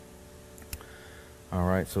All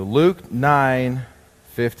right, so Luke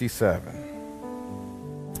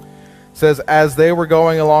 9:57 says, as they were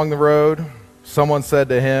going along the road, someone said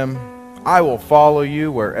to him, I will follow you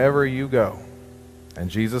wherever you go. And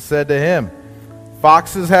Jesus said to him,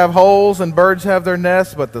 foxes have holes and birds have their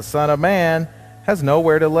nests, but the Son of Man has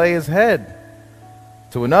nowhere to lay his head.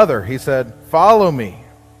 To another he said, follow me.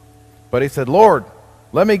 But he said, Lord,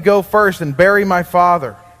 let me go first and bury my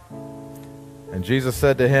father. And Jesus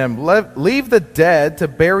said to him, leave the dead to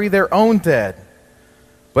bury their own dead.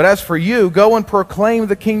 But as for you, go and proclaim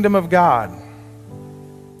the kingdom of God.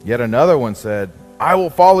 Yet another one said, I will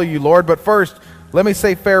follow you, Lord, but first let me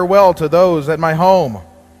say farewell to those at my home.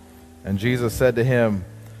 And Jesus said to him,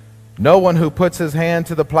 no one who puts his hand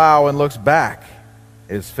to the plow and looks back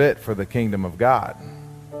is fit for the kingdom of God.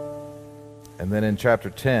 And then in chapter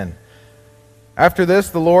 10, after this,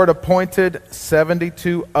 the Lord appointed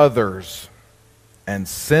 72 others and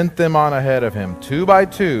sent them on ahead of him, 2 by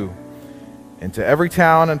 2, into every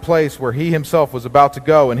town and place where he himself was about to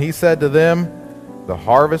go. And he said to them, the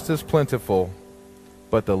harvest is plentiful,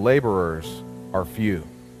 but the laborers are few.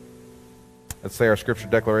 Let's say our scripture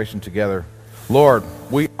declaration together. Lord,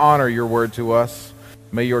 we honor your word to us.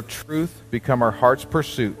 May your truth become our heart's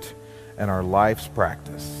pursuit and our life's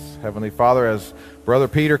practice. Heavenly Father, as Brother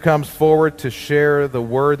Peter comes forward to share the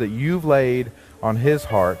word that you've laid on his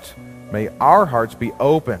heart, may our hearts be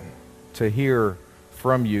open to hear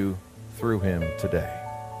from you through him today.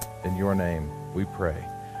 In your name we pray.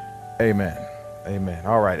 Amen. Amen.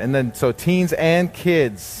 All right. And then so teens and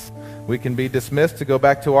kids, we can be dismissed to go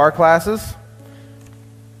back to our classes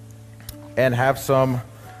and have some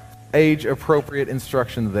age-appropriate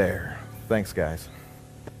instruction there. Thanks, guys.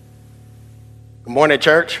 Good morning,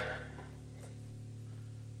 church.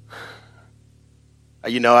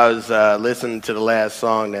 I was listening to the last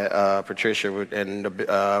song that Patricia and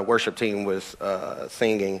the worship team was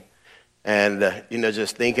singing, and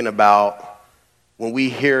just thinking about when we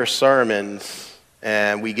hear sermons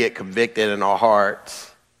and we get convicted in our hearts,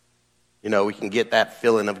 we can get that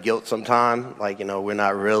feeling of guilt sometimes, like we're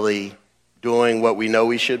not really doing what we know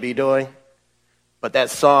we should be doing. But that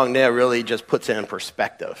song there really just puts it in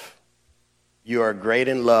perspective. You are great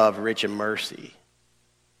in love, rich in mercy.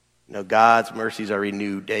 God's mercies are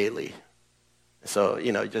renewed daily. So,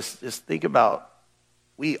 just think about,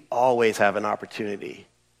 we always have an opportunity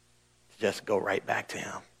to just go right back to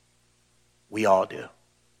him. We all do.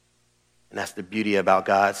 And that's the beauty about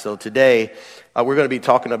God. So today, we're going to be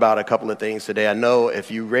talking about a couple of things today. I know if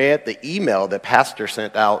you read the email that Pastor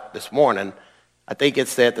sent out this morning, I think it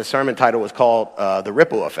said the sermon title was called The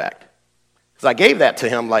Ripple Effect. Because I gave that to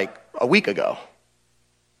him like a week ago.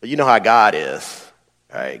 But you know how God is.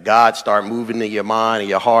 Right? God start moving in your mind, in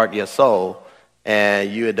your heart, your soul,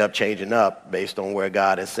 and you end up changing up based on where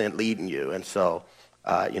God has sent leading you. And so,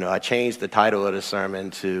 I changed the title of the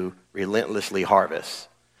sermon to Relentlessly Harvest.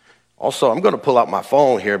 Also, I'm going to pull out my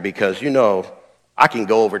phone here because, I can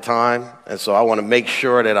go over time, and so I want to make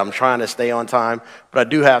sure that I'm trying to stay on time. But I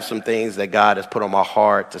do have some things that God has put on my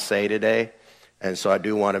heart to say today, and so I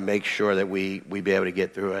do want to make sure that we be able to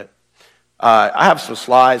get through it. I have some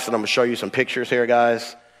slides, and I'm going to show you some pictures here,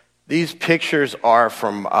 guys. These pictures are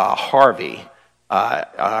from Hurricane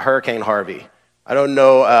Harvey. I don't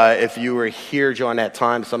know if you were here during that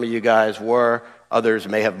time. Some of you guys were. Others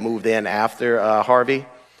may have moved in after Harvey.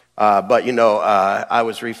 But I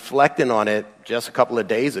was reflecting on it just a couple of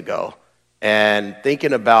days ago and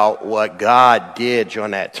thinking about what God did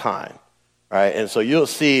during that time, right? And so you'll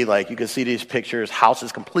see, you can see these pictures,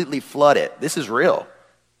 houses completely flooded. This is real.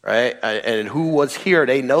 Right? And who was here,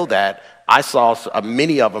 they know that. I saw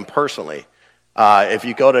many of them personally. If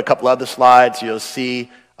you go to a couple other slides, you'll see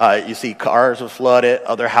cars were flooded,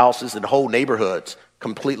 other houses and whole neighborhoods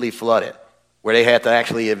completely flooded, where they had to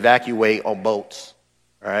actually evacuate on boats.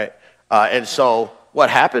 Right? And so what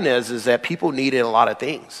happened is that people needed a lot of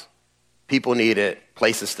things. People needed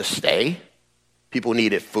places to stay. People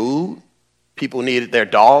needed food. People needed their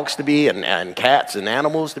dogs to be, and cats and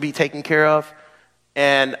animals to be taken care of.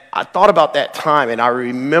 And I thought about that time, and I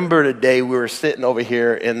remember the day we were sitting over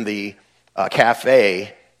here in the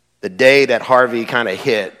cafe, the day that Harvey kind of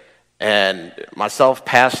hit, and myself,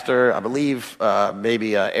 Pastor, I believe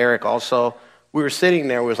maybe Eric also, we were sitting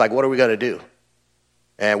there, we was like, what are we going to do?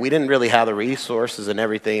 And we didn't really have the resources and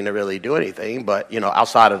everything to really do anything, but,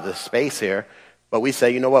 outside of the space here. But we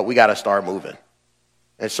say, you know what, we got to start moving.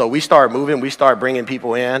 And so we start moving, we start bringing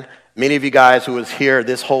people in. Many of you guys who was here,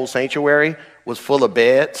 this whole sanctuary was full of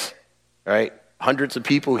beds, right? Hundreds of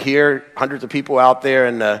people here, hundreds of people out there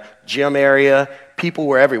in the gym area. People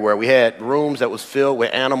were everywhere. We had rooms that was filled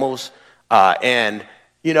with animals, and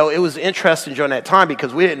You know, it was interesting during that time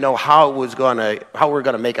because we didn't know how we were going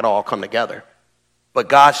to make it all come together. But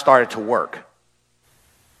God started to work.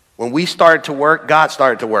 When we started to work, God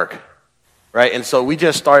started to work, right? And so we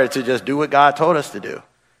just started to just do what God told us to do.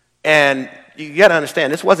 And you got to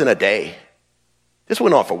understand, this wasn't a day. This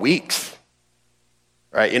went on for weeks,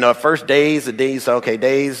 right? You know, at first days,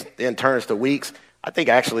 then turns to weeks. I think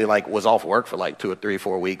I actually was off work for 2 or 3 or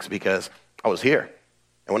 4 weeks because I was here.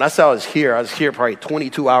 And when I said I was here probably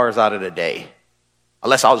 22 hours out of the day,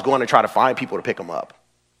 unless I was going to try to find people to pick them up,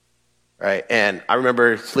 right? And I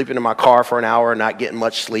remember sleeping in my car for an hour, not getting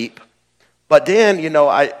much sleep. But then, you know,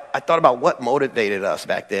 I thought about what motivated us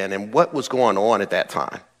back then and what was going on at that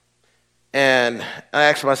time. And I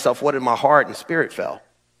asked myself, what did my heart and spirit feel?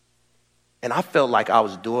 And I felt like I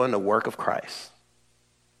was doing the work of Christ.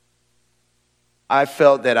 I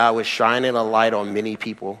felt that I was shining a light on many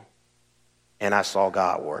people, and I saw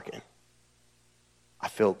God working. I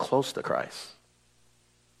felt close to Christ,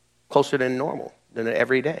 closer than normal, than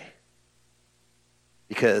every day.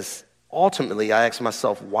 Because ultimately, I asked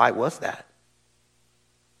myself, why was that?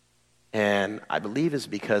 And I believe it's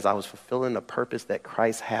because I was fulfilling the purpose that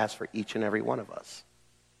Christ has for each and every one of us,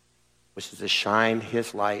 which is to shine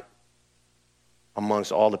his light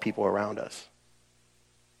amongst all the people around us.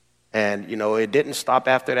 And, you know, it didn't stop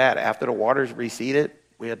after that. After the waters receded,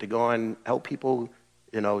 we had to go and help people,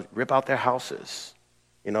 you know, rip out their houses.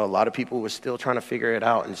 You know, a lot of people were still trying to figure it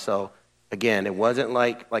out. And so, again, it wasn't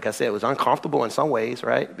like I said, it was uncomfortable in some ways,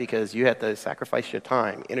 right? Because you had to sacrifice your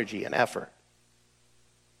time, energy, and effort.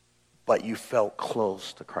 But you felt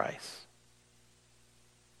close to Christ.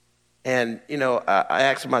 And, you know, I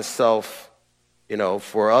asked myself, you know,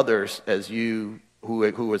 for others, as you who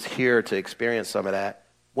was here to experience some of that,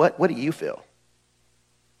 what do you feel?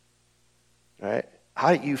 Right?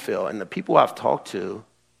 How do you feel? And the people I've talked to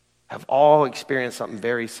have all experienced something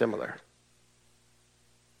very similar.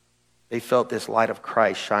 They felt this light of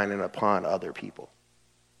Christ shining upon other people.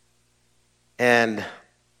 And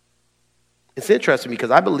it's interesting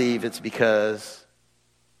because I believe it's because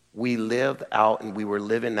we lived out and we were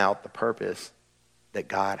living out the purpose that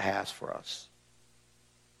God has for us.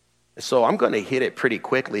 And so I'm going to hit it pretty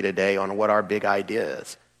quickly today on what our big idea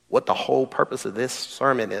is, what the whole purpose of this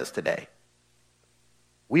sermon is today.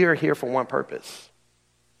 We are here for one purpose,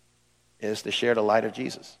 and it's to share the light of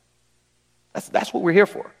Jesus. That's what we're here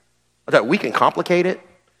for. We can complicate it.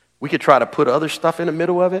 We could try to put other stuff in the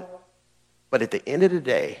middle of it. But at the end of the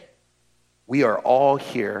day, we are all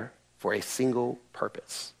here for a single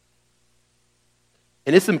purpose.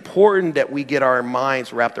 And it's important that we get our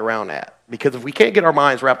minds wrapped around that. Because if we can't get our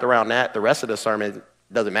minds wrapped around that, the rest of the sermon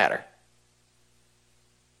doesn't matter.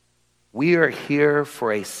 We are here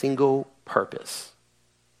for a single purpose.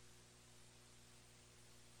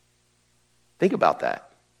 Think about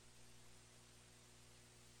that.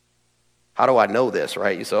 How do I know this,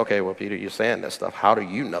 right? You say, okay, well, Peter, you're saying this stuff. How do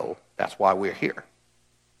you know that's why we're here?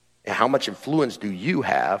 And how much influence do you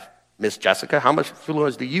have, Miss Jessica, how much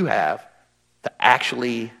influence do you have to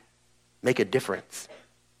actually make a difference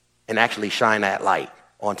and actually shine that light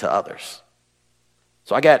onto others?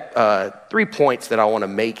 So I got 3 points that I want to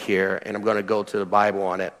make here, and I'm going to go to the Bible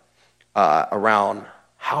on it, around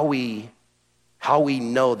how we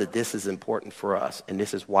know that this is important for us and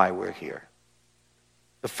this is why we're here.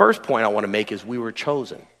 The first point I want to make is we were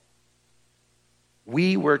chosen.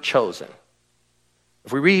 We were chosen.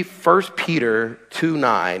 If we read 1 Peter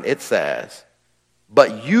 2:9, it says,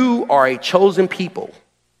 "But you are a chosen people,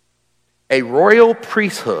 a royal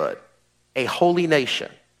priesthood, a holy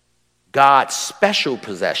nation, God's special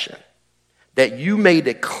possession, that you may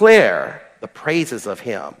declare the praises of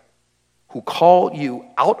him who called you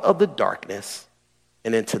out of the darkness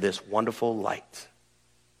and into this wonderful light."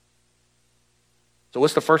 So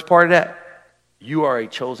what's the first part of that? You are a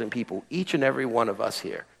chosen people. Each and every one of us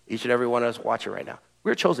here, each and every one of us watching right now,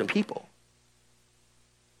 we're chosen people.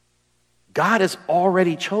 God has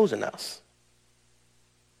already chosen us.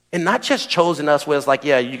 And not just chosen us where it's like,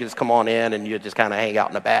 yeah, you can just come on in and you just kind of hang out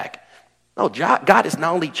in the back. No, God has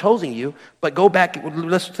not only chosen you, but go back,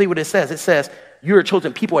 let's see what it says. It says, you're a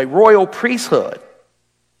chosen people, a royal priesthood,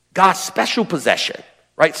 God's special possession,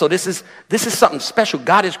 right? So this is something special.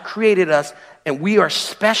 God has created us and we are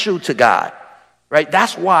special to God, right?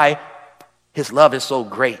 That's why his love is so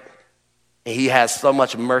great. And he has so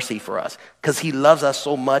much mercy for us because he loves us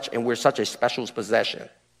so much and we're such a special possession.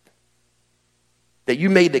 That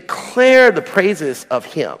you may declare the praises of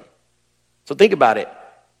him. So think about it.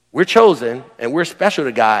 We're chosen and we're special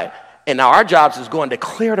to God. And now our job is going to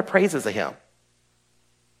declare the praises of him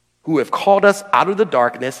who have called us out of the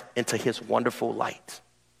darkness into his wonderful light.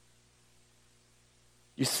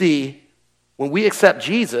 You see, when we accept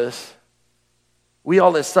Jesus, we all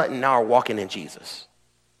of a sudden now are walking in Jesus.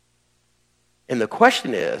 And the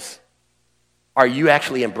question is, are you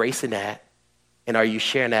actually embracing that? And are you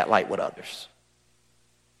sharing that light with others?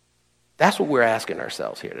 That's what we're asking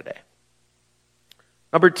ourselves here today.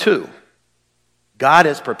 Number 2, God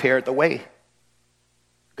has prepared the way.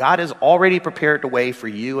 God has already prepared the way for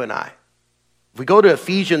you and I. If we go to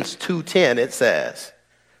Ephesians 2:10, it says,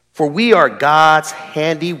 "For we are God's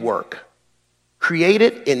handiwork,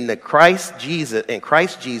 created in Christ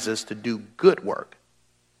Jesus to do good work."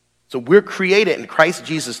 So we're created in Christ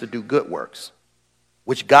Jesus to do good works,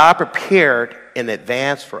 which God prepared in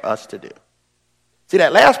advance for us to do. See,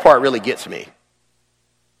 that last part really gets me.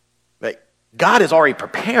 Like, God has already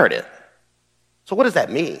prepared it. So what does that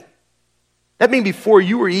mean? That means before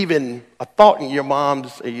you were even a thought in your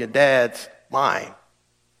mom's or your dad's mind,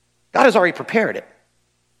 God has already prepared it.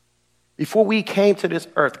 Before we came to this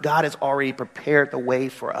earth, God has already prepared the way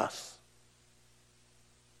for us.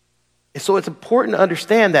 And so it's important to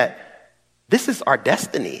understand that this is our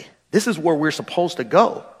destiny. This is where we're supposed to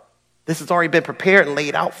go. This has already been prepared and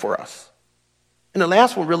laid out for us. And the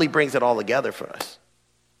last one really brings it all together for us.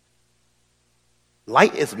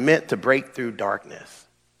 Light is meant to break through darkness.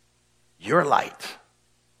 Your light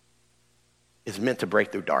is meant to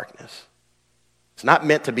break through darkness. It's not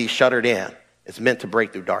meant to be shuttered in. It's meant to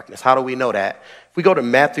break through darkness. How do we know that? If we go to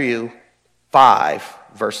Matthew 5,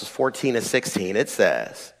 verses 14 and 16, it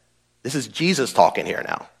says, this is Jesus talking here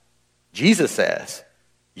now. Jesus says,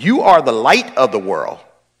 "You are the light of the world.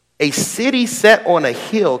 A city set on a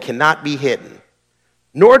hill cannot be hidden.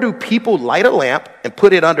 Nor do people light a lamp and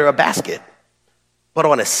put it under a basket, but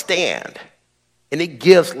on a stand, and it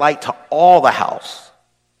gives light to all the house.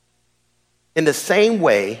 In the same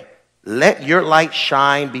way, let your light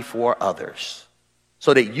shine before others,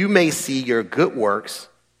 so that you may see your good works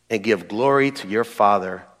and give glory to your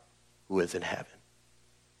Father who is in heaven."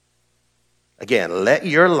 Again, let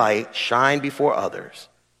your light shine before others,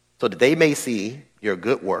 so that they may see your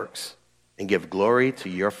good works and give glory to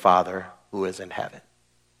your Father who is in heaven.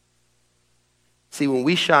 See, when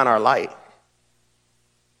we shine our light,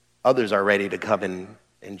 others are ready to come in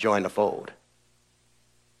and join the fold.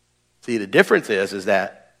 See, the difference is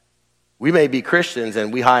that we may be Christians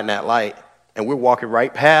and we hide in that light and we're walking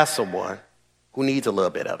right past someone who needs a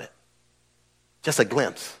little bit of it. Just a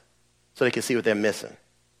glimpse so they can see what they're missing.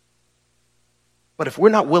 But if we're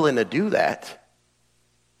not willing to do that,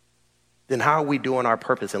 then how are we doing our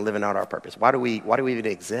purpose and living out our purpose? Why do we even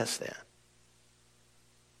exist then?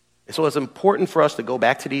 And so it's important for us to go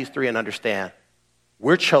back to these 3 and understand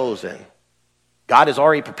we're chosen. God has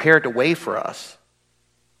already prepared the way for us.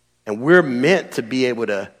 And we're meant to be able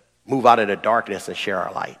to move out of the darkness and share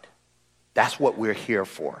our light. That's what we're here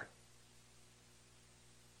for.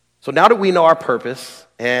 So now that we know our purpose,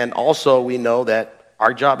 and also we know that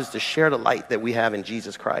our job is to share the light that we have in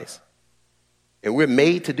Jesus Christ, and we're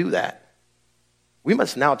made to do that, we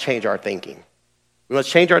must now change our thinking. We must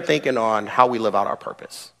change our thinking on how we live out our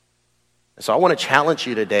purpose. And so I want to challenge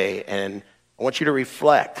you today, and I want you to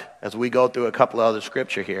reflect as we go through a couple of other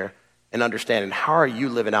scripture here and understanding how are you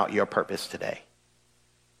living out your purpose today.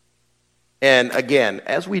 And again,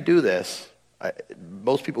 as we do this,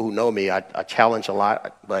 most people who know me, I challenge a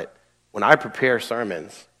lot, but when I prepare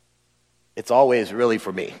sermons, it's always really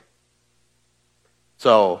for me.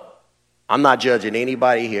 So I'm not judging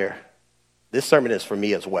anybody here. This sermon is for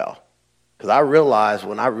me as well. Because I realize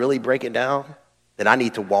when I really break it down, then I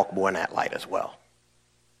need to walk more in that light as well.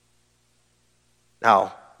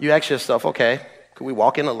 Now, you ask yourself, okay, can we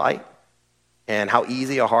walk in the light? And how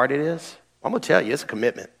easy or hard it is? I'm going to tell you, it's a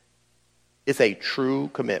commitment. It's a true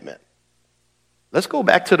commitment. Let's go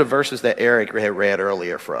back to the verses that Eric had read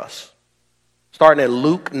earlier for us. Starting in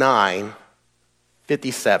Luke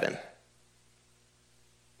 9:57.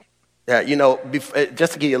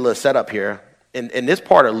 Just to give you a little setup here, in this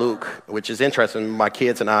part of Luke, which is interesting, my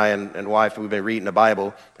kids and I and wife, we've been reading the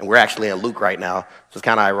Bible, and we're actually in Luke right now, so it's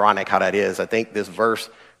kind of ironic how that is. I think this verse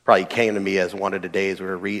probably came to me as one of the days we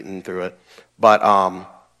were reading through it. But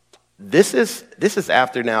this is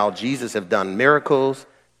after now Jesus have done miracles.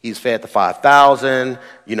 He's fed the 5,000.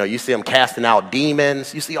 You see him casting out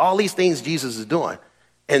demons. You see all these things Jesus is doing.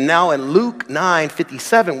 And now in Luke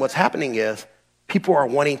 9:57, what's happening is people are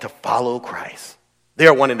wanting to follow Christ.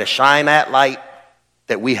 They're wanting to shine that light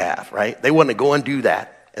that we have, right? They want to go and do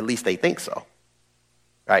that. At least they think so,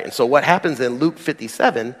 right? And so what happens in Luke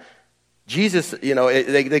 57, Jesus,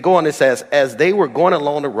 they go on and says, as they were going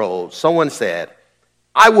along the road, someone said,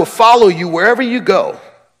 "I will follow you wherever you go."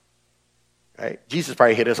 Right? Jesus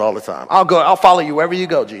probably hear this all the time. I'll follow you wherever you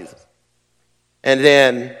go, Jesus. And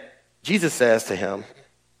then Jesus says to him,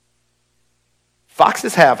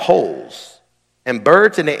 foxes have holes, and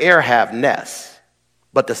birds in the air have nests,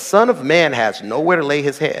 but the Son of Man has nowhere to lay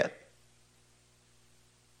his head.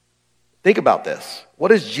 Think about this.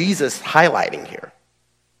 What is Jesus highlighting here?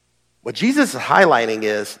 What Jesus is highlighting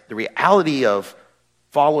is the reality of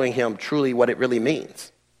following him, truly what it really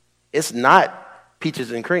means. It's not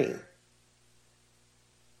peaches and cream.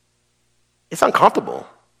 It's uncomfortable.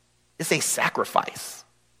 It's a sacrifice.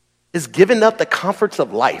 It's giving up the comforts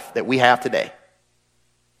of life that we have today,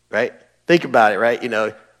 right? Think about it, right?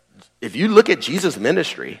 If you look at Jesus'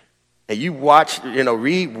 ministry and you watch,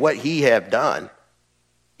 read what he had done,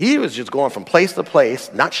 he was just going from place to place,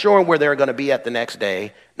 not sure where they were going to be at the next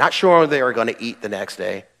day, not sure where they were going to eat the next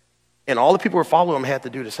day. And all the people who were following him had to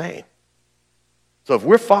do the same. So if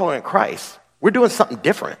we're following Christ, we're doing something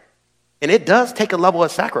different. And it does take a level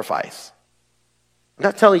of sacrifice. I'm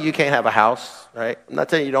not telling you you can't have a house, right? I'm not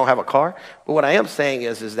telling you you don't have a car. But what I am saying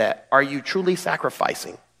is that are you truly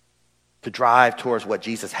sacrificing to drive towards what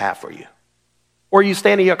Jesus has for you? Or are you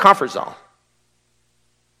staying in your comfort zone?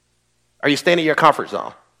 Are you staying in your comfort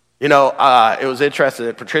zone? It was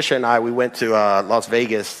interesting. Patricia and I, we went to Las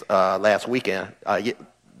Vegas last weekend,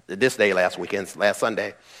 last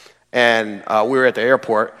Sunday. And we were at the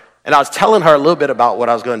airport. And I was telling her a little bit about what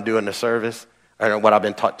I was going to do in the service and what I've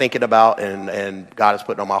been thinking about and God has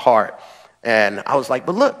put on my heart. And I was like,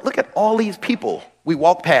 but look at all these people we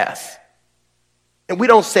walk past. And we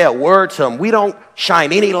don't say a word to them. We don't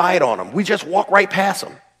shine any light on them. We just walk right past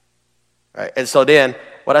them. Right? And so then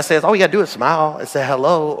what I say is, all you got to do is smile and say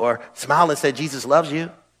hello, or smile and say Jesus loves you.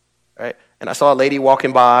 Right? And I saw a lady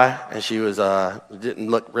walking by, and she was didn't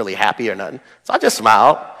look really happy or nothing. So I just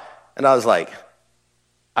smiled, and I was like,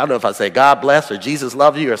 I don't know if I said God bless or Jesus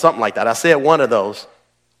loves you or something like that. I said one of those,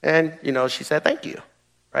 and she said thank you.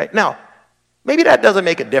 Right? Now, maybe that doesn't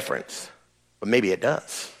make a difference, but maybe it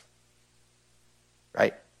does.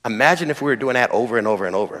 Right? Imagine if we were doing that over and over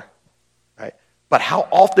and over. Right? But how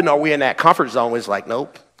often are we in that comfort zone where it's like,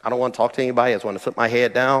 nope, I don't want to talk to anybody. I just want to put my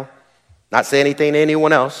head down, not say anything to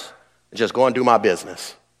anyone else, and just go and do my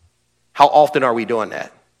business. How often are we doing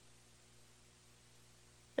that?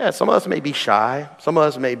 Yeah, some of us may be shy. Some of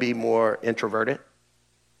us may be more introverted.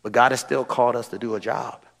 But God has still called us to do a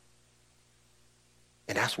job.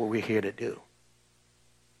 And that's what we're here to do.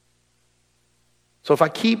 So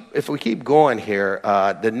if we keep going here,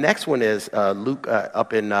 the next one is Luke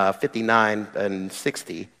up in 59 and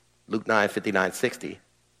 60, Luke 9, 59, 60.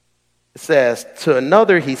 It says, to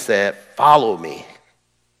another he said, follow me.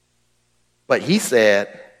 But he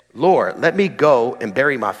said, Lord, let me go and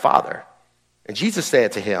bury my father. And Jesus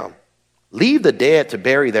said to him, leave the dead to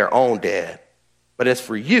bury their own dead. But as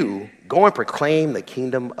for you, go and proclaim the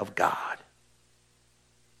kingdom of God.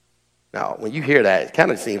 Now, when you hear that, it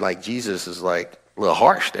kind of seems like Jesus is like a little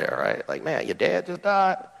harsh there, right? Like, man, your dad just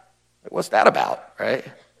died. Like, what's that about, right?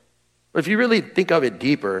 But if you really think of it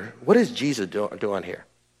deeper, what is Jesus doing here?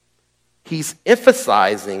 He's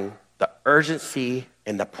emphasizing the urgency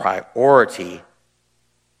and the priority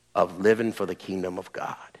of living for the kingdom of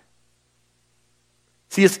God.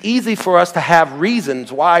 See, it's easy for us to have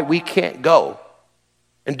reasons why we can't go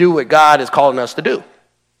and do what God is calling us to do.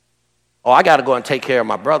 Oh, I got to go and take care of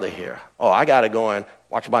my brother here. Oh, I got to go and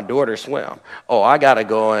watch my daughter swim. Oh, I got to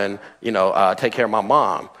go and, take care of my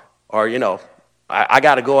mom. Or, I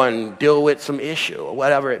got to go and deal with some issue or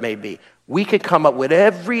whatever it may be. We could come up with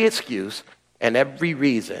every excuse and every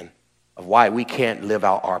reason of why we can't live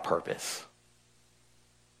out our purpose.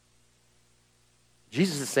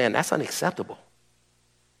 Jesus is saying that's unacceptable.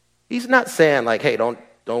 He's not saying like, hey, don't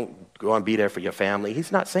go and be there for your family.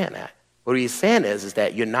 He's not saying that. What he's saying is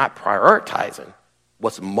that you're not prioritizing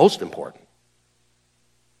what's most important,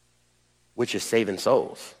 which is saving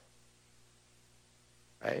souls.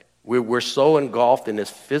 Right? We're so engulfed in this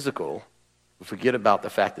physical, we forget about the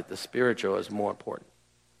fact that the spiritual is more important.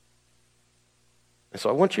 And so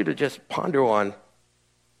I want you to just ponder on,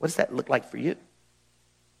 what does that look like for you?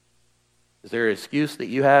 Is there an excuse that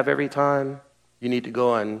you have every time you need to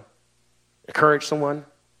go and encourage someone,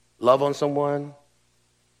 love on someone,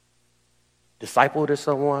 disciple to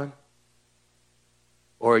someone?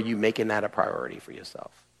 Or are you making that a priority for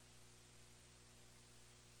yourself?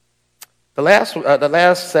 The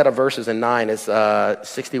last set of verses in 9 is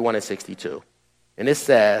 61 and 62. And it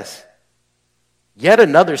says, yet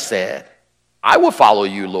another said, I will follow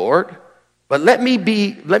you, Lord, but let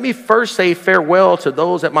me first say farewell to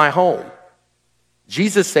those at my home.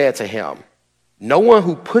 Jesus said to him, no one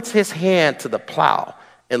who puts his hand to the plow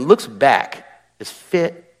and looks back is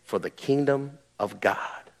fit for the kingdom of God.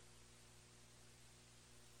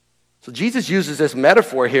 So Jesus uses this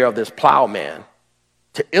metaphor here of this plowman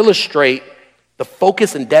to illustrate the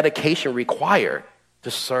focus and dedication required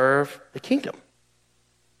to serve the kingdom.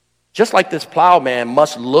 Just like this plowman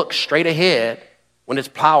must look straight ahead when it's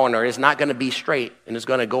plowing, or it's not going to be straight and it's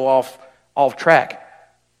going to go off track.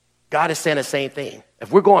 God is saying the same thing.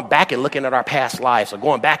 If we're going back and looking at our past lives or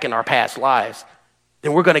going back in our past lives,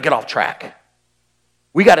 then we're going to get off track.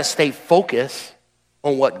 We got to stay focused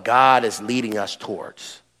on what God is leading us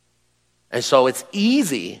towards. And so it's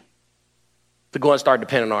easy to go and start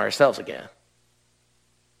depending on ourselves again.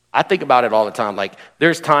 I think about it all the time. Like,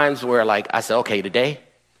 there's times where, like, I say, okay, today,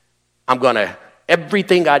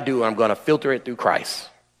 everything I do, I'm going to filter it through Christ.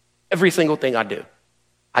 Every single thing I do.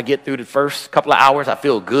 I get through the first couple of hours, I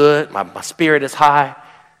feel good, my spirit is high,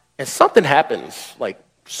 and something happens, like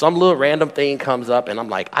some little random thing comes up, and I'm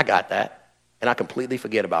like, I got that, and I completely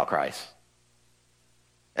forget about Christ.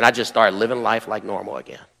 And I just start living life like normal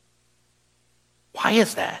again. Why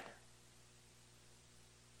is that?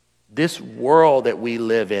 This world that we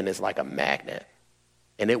live in is like a magnet,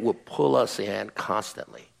 and it will pull us in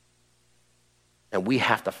constantly. And we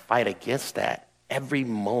have to fight against that every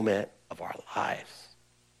moment of our lives.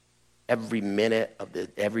 Every minute of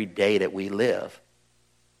every day that we live.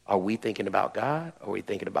 Are we thinking about God, or are we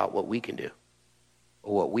thinking about what we can do,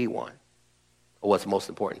 or what we want, or what's most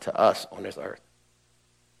important to us on this earth?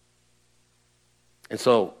 And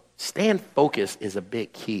so staying focused is a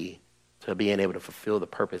big key to being able to fulfill the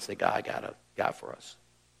purpose that God got for us.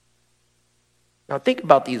 Now think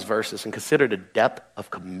about these verses and consider the depth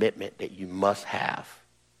of commitment that you must have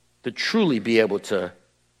to truly be able to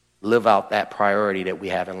live out that priority that we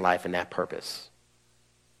have in life and that purpose.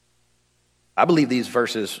 I believe these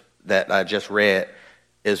verses that I just read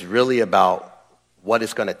is really about what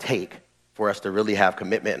it's going to take for us to really have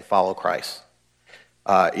commitment and follow Christ.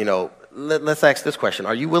 Let's ask this question.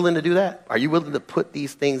 Are you willing to do that? Are you willing to put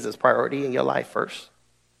these things as priority in your life first?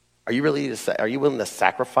 Are you willing to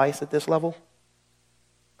sacrifice at this level?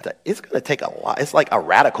 It's going to take a lot. It's like a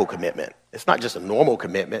radical commitment. It's not just a normal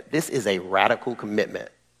commitment. This is a radical commitment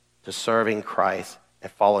to serving Christ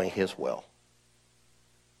and following his will.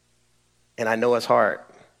 And I know it's hard.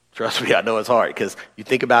 Trust me, I know it's hard, because you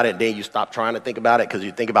think about it and then you stop trying to think about it because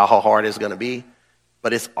you think about how hard it's going to be.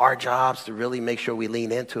 But it's our jobs to really make sure we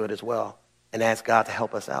lean into it as well and ask God to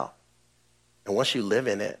help us out. And once you live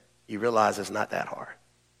in it, you realize it's not that hard.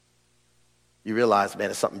 You realize, man,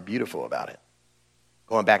 there's something beautiful about it.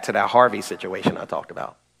 Going back to that Harvey situation I talked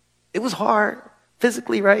about. It was hard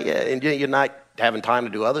physically, right? Yeah, and you're not having time to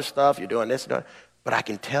do other stuff. You're doing this and that. But I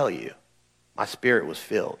can tell you, my spirit was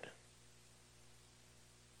filled.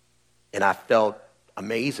 And I felt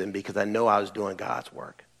amazing because I know I was doing God's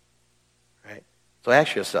work, right? So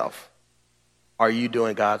ask yourself, are you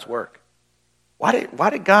doing God's work? Why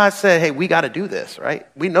did God say, hey, we got to do this, right?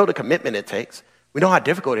 We know the commitment it takes. We know how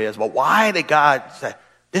difficult it is, but why did God say,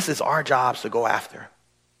 this is our jobs to go after?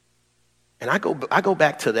 And I go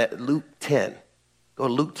back to that Luke 10. Go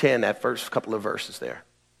to Luke 10, that first couple of verses there.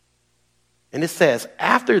 And it says,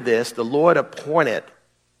 after this, the Lord appointed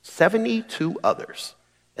 72 others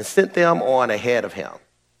and sent them on ahead of him,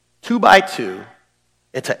 2 by 2,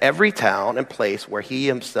 into every town and place where he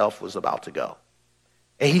himself was about to go.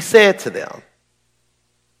 And he said to them,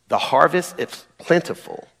 the harvest is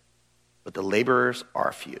plentiful, but the laborers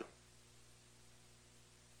are few.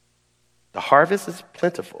 The harvest is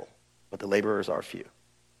plentiful, but the laborers are few.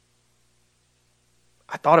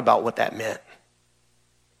 I thought about what that meant.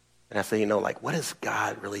 And I said, what is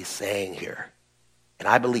God really saying here? And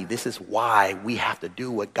I believe this is why we have to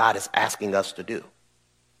do what God is asking us to do.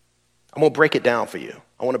 I'm going to break it down for you.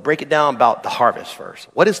 I want to break it down about the harvest first.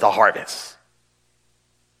 What is the harvest?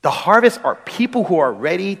 The harvest are people who are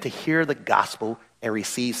ready to hear the gospel and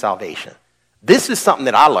receive salvation. This is something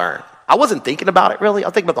that I learned. I wasn't thinking about it really. I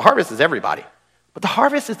was thinking about the harvest is everybody. But the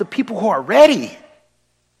harvest is the people who are ready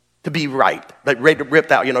to be ripe, like ready to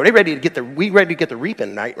rip out. They're ready to get the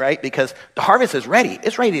reaping night, right? Because the harvest is ready.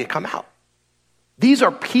 It's ready to come out. These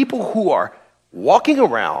are people who are walking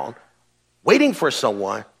around waiting for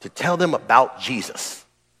someone to tell them about Jesus.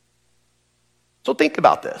 So think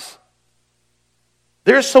about this.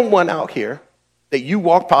 There's someone out here that you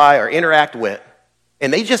walk by or interact with,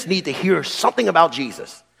 and they just need to hear something about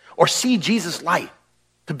Jesus or see Jesus' light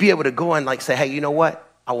to be able to go and say, hey, you know what?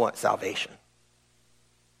 I want salvation.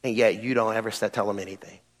 And yet you don't ever tell them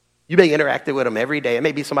anything. You may interact with them every day. It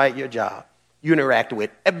may be somebody at your job you interact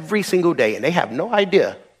with every single day, and they have no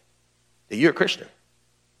idea that you're a Christian.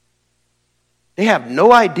 They have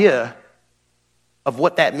no idea of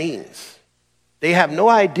what that means. They have no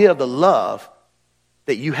idea of the love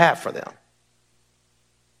that you have for them.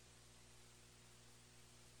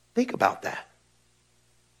 Think about that.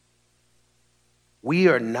 We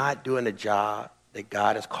are not doing the job that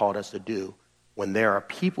God has called us to do when there are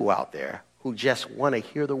people out there who just want to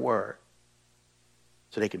hear the word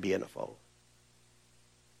so they can be in the fold.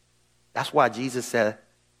 That's why Jesus said,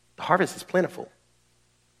 the harvest is plentiful.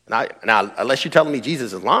 Now, unless you're telling me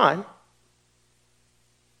Jesus is lying,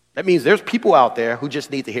 that means there's people out there who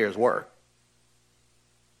just need to hear his word.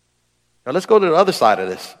 Now, let's go to the other side of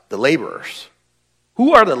this, the laborers.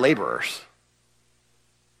 Who are the laborers?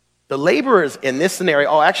 The laborers in this scenario,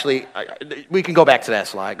 we can go back to that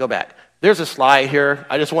slide. Go back. There's a slide here.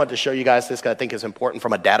 I just wanted to show you guys this because I think it's important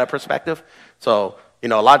from a data perspective. So, a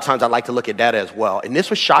lot of times I like to look at data as well. And this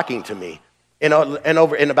was shocking to me. In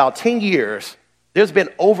about 10 years, there's been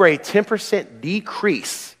over a 10%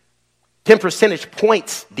 decrease, 10 percentage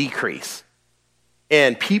points decrease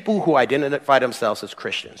in people who identify themselves as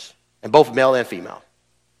Christians, and both male and female.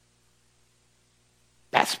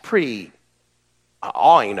 That's pretty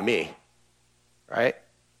awing to me, right?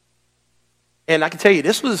 And I can tell you,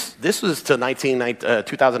 this was to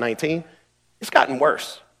 2019. It's gotten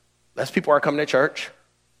worse. Less people are coming to church.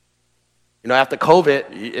 After COVID,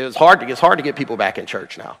 it's hard to get people back in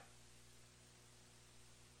church now.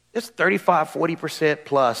 There's 35, 40%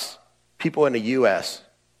 plus people in the U.S.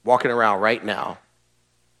 walking around right now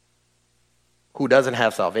who doesn't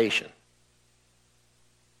have salvation.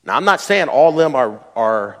 Now, I'm not saying all of them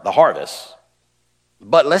are the harvest,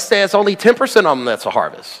 but let's say it's only 10% of them that's a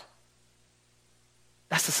harvest.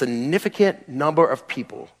 That's a significant number of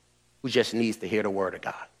people who just needs to hear the word of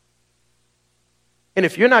God. And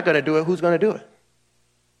if you're not going to do it, who's going to do it?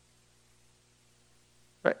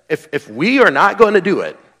 Right? If we are not going to do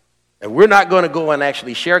it, and we're not going to go and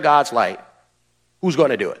actually share God's light, who's going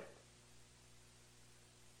to do it?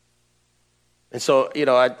 And so,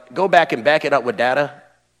 I go back and back it up with data.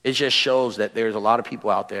 It just shows that there's a lot of people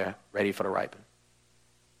out there ready for the ripen.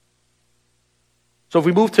 So if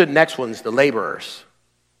we move to the next ones, the laborers.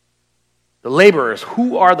 The laborers,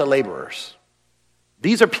 who are the laborers?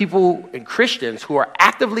 These are people and Christians who are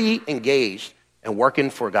actively engaged and working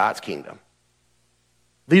for God's kingdom.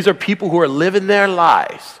 These are people who are living their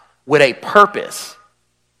lives with a purpose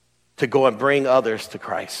to go and bring others to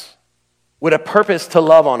Christ, with a purpose to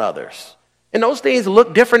love on others. And those things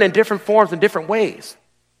look different in different forms and different ways.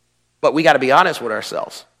 But we got to be honest with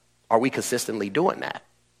ourselves. Are we consistently doing that?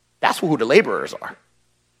 That's who the laborers are.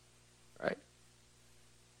 Right?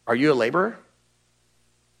 Are you a laborer?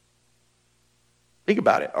 Think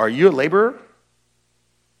about it. Are you a laborer?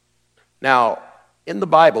 Now, in the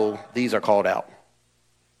Bible, these are called out.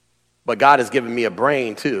 But God has given me a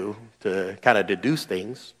brain, too, to kind of deduce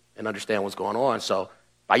things and understand what's going on. So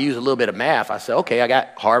if I use a little bit of math, I say, okay, I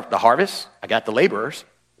got the harvest, I got the laborers.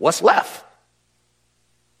 What's left?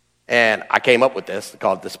 And I came up with this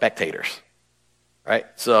called the spectators. Right?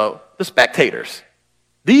 So the spectators.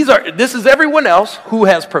 This is everyone else who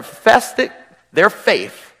has professed their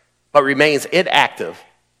faith but remains inactive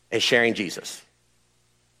in sharing Jesus.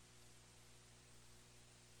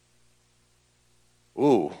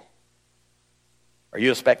 Ooh. Are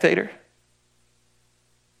you a spectator?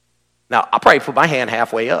 Now, I'll probably put my hand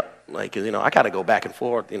halfway up. I got to go back and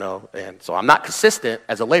forth, and so I'm not consistent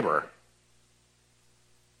as a laborer.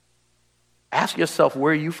 Ask yourself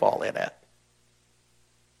where you fall in at.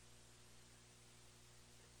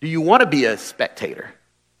 Do you want to be a spectator?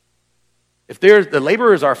 If the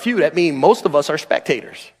laborers are few, that means most of us are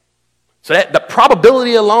spectators. So that the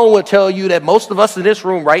probability alone will tell you that most of us in this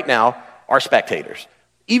room right now are spectators.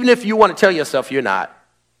 Even if you want to tell yourself you're not,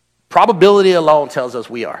 probability alone tells us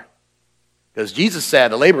we are. Because Jesus said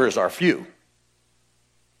the laborers are few.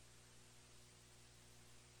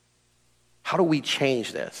 How do we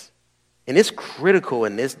change this? And it's critical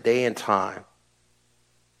in this day and time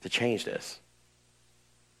to change this.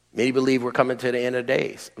 Many believe we're coming to the end of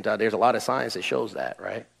days. There's a lot of science that shows that,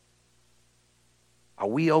 right? Are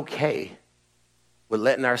we okay with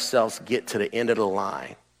letting ourselves get to the end of the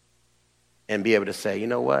line and be able to say, you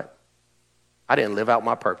know what? I didn't live out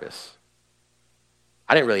my purpose.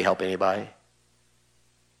 I didn't really help anybody.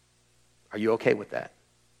 Are you okay with that?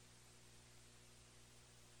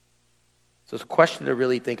 So it's a question to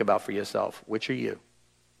really think about for yourself. Which are you?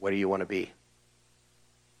 What do you want to be?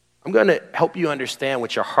 I'm going to help you understand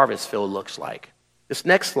what your harvest field looks like. This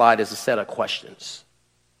next slide is a set of questions.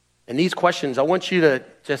 And these questions, I want you to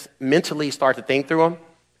just mentally start to think through them.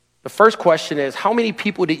 The first question is, how many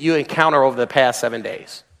people did you encounter over the past 7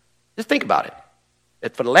 days? Just think about it.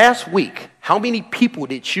 That for the last week, how many people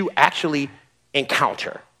did you actually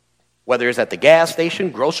encounter? Whether it's at the gas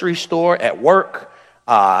station, grocery store, at work,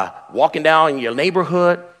 walking down in your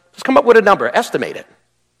neighborhood. Just come up with a number, estimate it.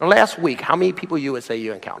 In the last week, how many people you would say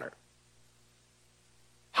you encountered?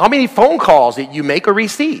 How many phone calls did you make or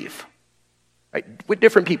receive? Right, with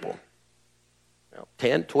different people?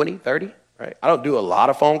 10, 20, 30, right? I don't do a lot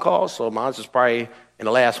of phone calls, so mine's is probably in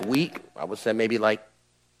the last week, I would say maybe like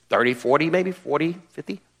 30, 40, maybe 40,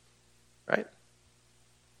 50, right?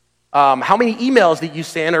 How many emails did you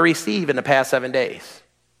send or receive in the past 7 days?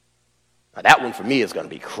 Now, that one for me is going to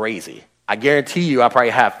be crazy. I guarantee you I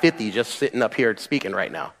probably have 50 just sitting up here speaking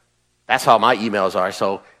right now. That's how my emails are.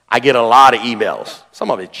 So I get a lot of emails. Some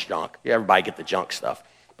of it's junk. Everybody get the junk stuff.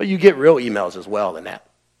 But you get real emails as well in that,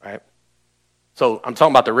 right? So I'm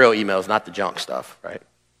talking about the real emails, not the junk stuff, right?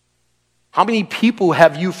 How many people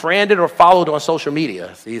have you friended or followed on social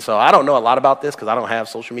media? See, so I don't know a lot about this because I don't have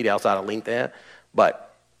social media outside of LinkedIn.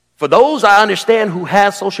 But for those I understand who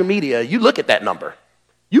has social media, you look at that number.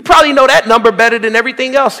 You probably know that number better than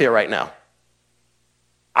everything else here right now.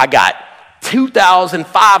 I got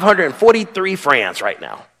 2,543 friends right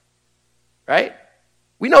now, right?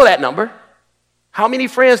 We know that number. How many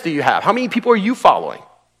friends do you have? How many people are you following?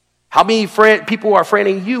 How many people are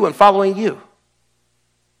friending you and following you?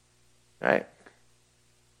 Right?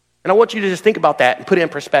 And I want you to just think about that and put it in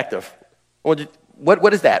perspective.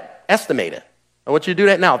 What is that? Estimate it. I want you to do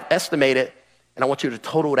that now. Estimate it, and I want you to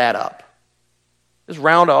total that up. Just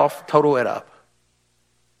round off, total it up.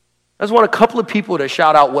 I just want a couple of people to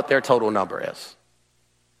shout out what their total number is.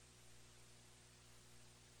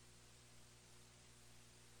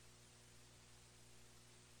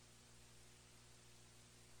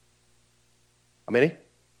 How many?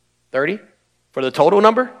 30? For the total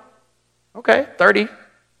number? Okay, 30.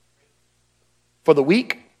 For the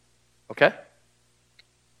week? Okay.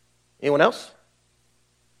 Anyone else?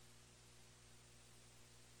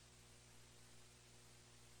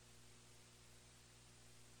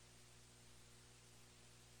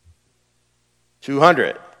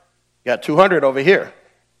 $200. You got 200 over here.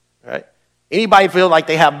 All right. Anybody feel like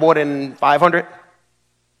they have more than 500?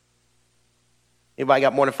 Anybody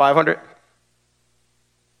got more than 500?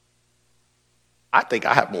 I think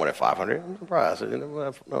I have more than 500. I'm surprised. I didn't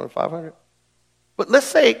have more than 500. But let's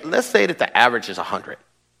say that the average is 100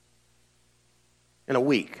 in a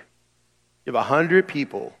week. You have 100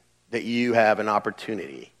 people that you have an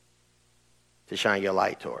opportunity to shine your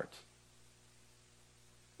light towards.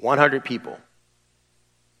 100 people.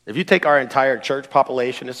 If you take our entire church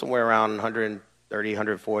population, it's somewhere around 130,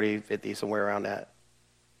 140, 50, somewhere around that,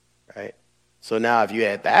 right? So now if you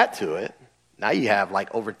add that to it, now you have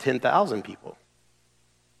like over 10,000 people.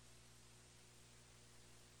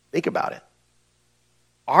 Think about it.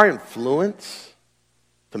 Our influence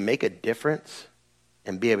to make a difference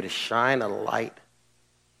and be able to shine a light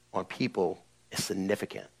on people is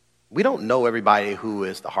significant. We don't know everybody who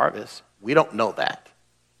is the harvest. We don't know that.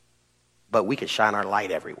 But we can shine our light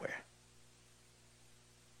everywhere.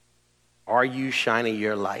 Are you shining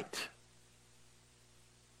your light?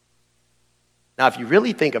 Now, if you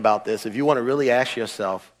really think about this, if you want to really ask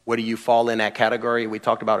yourself, where do you fall in that category we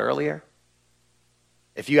talked about earlier?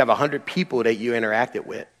 If you have 100 people that you interacted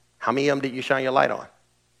with, how many of them did you shine your light on?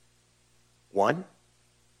 1?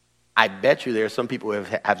 I bet you there are some people who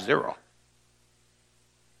have 0.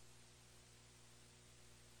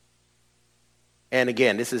 And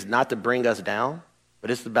again, this is not to bring us down,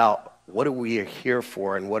 but it's about what are we here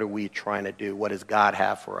for and what are we trying to do? What does God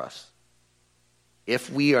have for us?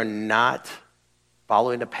 If we are not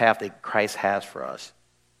following the path that Christ has for us,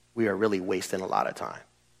 we are really wasting a lot of time.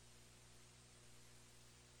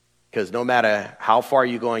 Because no matter how far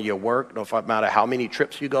you go in your work, no matter how many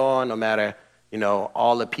trips you go on, no matter,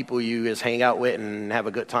 all the people you just hang out with and have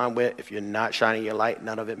a good time with, if you're not shining your light,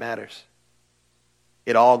 none of it matters.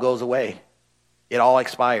 It all goes away. It all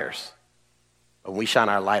expires. But when we shine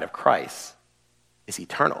our light of Christ, it's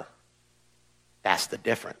eternal. That's the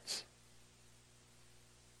difference.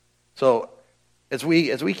 So as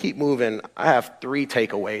we keep moving, I have 3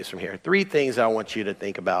 takeaways from here. 3 things I want you to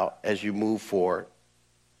think about as you move forward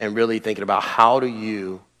and really thinking about how do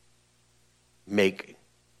you make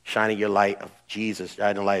shining your light of Jesus,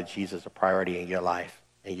 shining the light of Jesus a priority in your life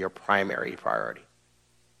and your primary priority.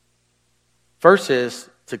 First is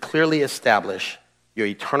to clearly establish your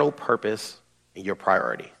eternal purpose and your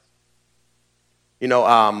priority.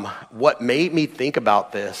 What made me think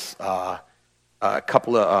about this a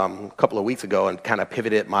couple of weeks ago and kind of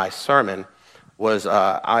pivoted my sermon was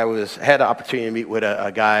I had the opportunity to meet with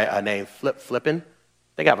a guy named Flip Flippin. I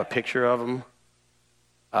think I have a picture of him.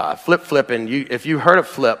 Flip Flippin, if you heard of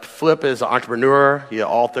Flip is an entrepreneur, he's an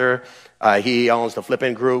author. He owns the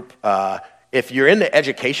Flippin Group. If you're in the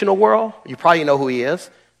educational world, you probably know who he is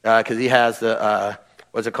because he has the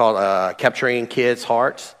what's it called? Capturing Kids'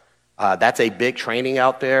 Hearts. That's a big training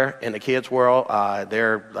out there in the kids world.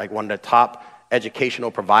 They're like one of the top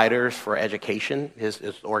educational providers for education, his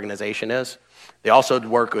organization is. They also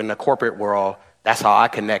work in the corporate world. That's how I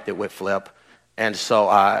connected with Flip. And so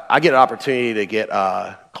I get an opportunity to get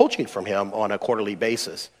coaching from him on a quarterly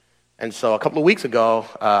basis. And so a couple of weeks ago,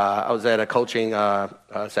 I was at a coaching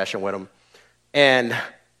session with him. And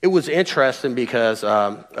it was interesting because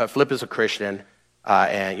Flip is a Christian,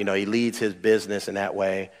 and, he leads his business in that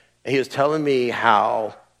way. And he was telling me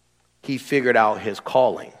how he figured out his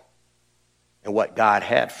calling and what God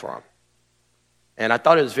had for him. And I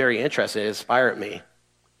thought it was very interesting. It inspired me.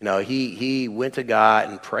 He went to God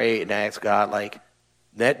and prayed and asked God, like,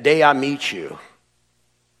 that day I meet you,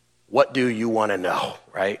 what do you want to know,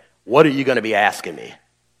 right? What are you going to be asking me,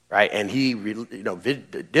 right? And he,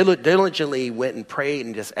 diligently went and prayed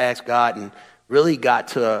and just asked God and really got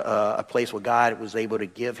to a place where God was able to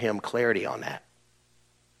give him clarity on that.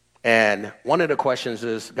 And one of the questions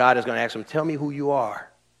is, God is going to ask him, tell me who you are.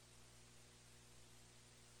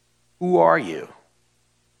 Who are you?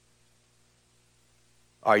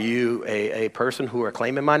 Are you a person who are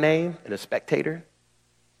claiming my name and a spectator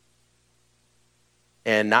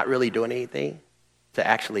and not really doing anything to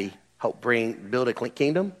actually help build a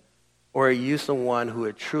kingdom? Or are you someone who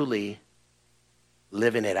are truly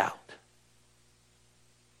living it out?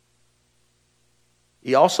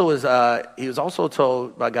 He was also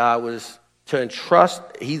told by God was to entrust,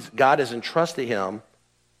 God has entrusted him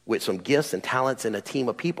with some gifts and talents and a team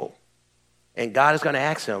of people. And God is going to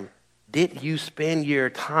ask him, did you spend your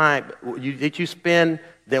time, did you spend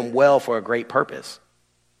them well for a great purpose?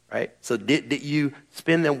 Right? So did you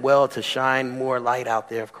spend them well to shine more light out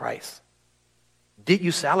there of Christ? Did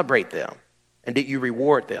you celebrate them? And did you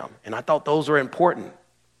reward them? And I thought those were important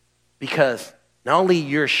because not only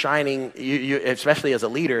you're shining, you especially as a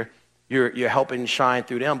leader, you're helping shine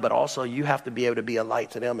through them, but also you have to be able to be a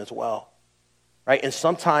light to them as well. Right? And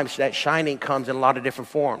sometimes that shining comes in a lot of different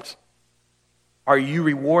forms. Are you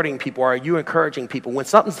rewarding people? Are you encouraging people? When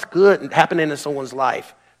something's good happening in someone's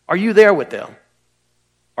life, are you there with them?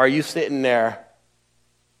 Are you sitting there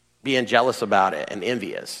being jealous about it and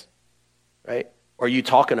envious? Right? Or are you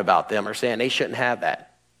talking about them or saying they shouldn't have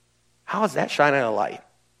that? How is that shining a light?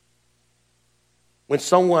 When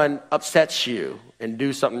someone upsets you and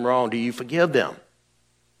do something wrong, do you forgive them?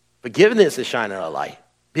 Forgiveness is shining a light.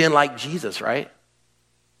 Being like Jesus, right?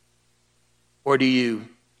 Or do you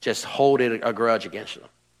just hold a grudge against them?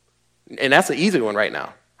 And that's an easy one right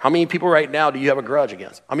now. How many people right now do you have a grudge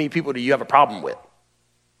against? How many people do you have a problem with?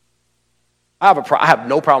 I have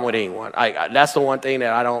no problem with anyone. That's the one thing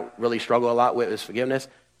that I don't really struggle a lot with is forgiveness.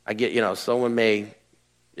 I get, someone may,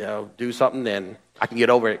 do something and I can get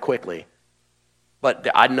over it quickly. But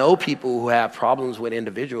I know people who have problems with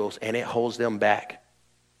individuals and it holds them back.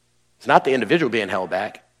 It's not the individual being held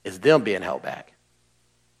back. It's them being held back.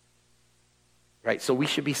 Right? So we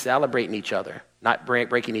should be celebrating each other, not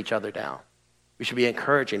breaking each other down. We should be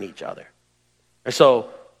encouraging each other. And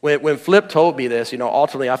so when Flip told me this,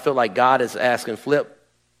 ultimately I feel like God is asking Flip,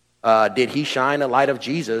 did he shine the light of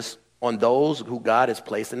Jesus on those who God has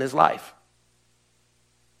placed in his life?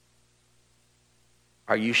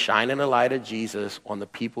 Are you shining the light of Jesus on the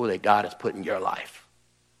people that God has put in your life?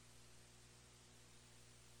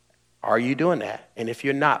 Are you doing that? And if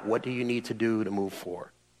you're not, what do you need to do to move forward?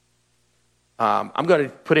 I'm going to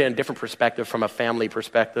put it in a different perspective from a family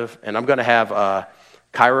perspective, and I'm going to have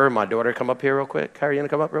Kyra, my daughter, come up here real quick. Kyra, you going to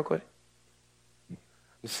come up real quick?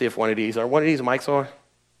 Let's see if one of these mics on?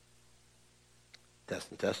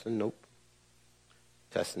 Testing, nope.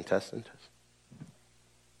 Testing.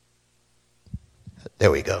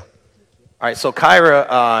 There we go. All right, so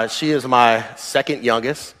Kyra, she is my second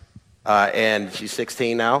youngest, and she's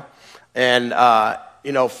 16 now. And,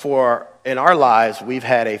 in our lives, we've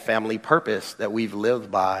had a family purpose that we've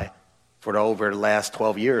lived by for over the last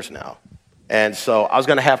 12 years now. And so I was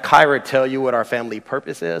going to have Kyra tell you what our family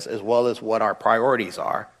purpose is, as well as what our priorities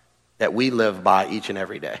are that we live by each and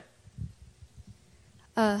every day.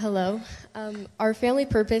 Hello. Our family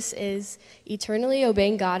purpose is eternally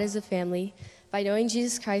obeying God as a family by knowing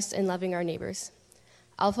Jesus Christ and loving our neighbors.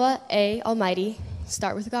 Alpha, A, Almighty,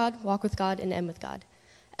 start with God, walk with God, and end with God.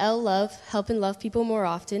 L, love, help and love people more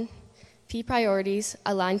often. P, priorities,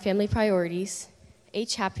 align family priorities.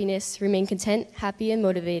 H, happiness, remain content, happy, and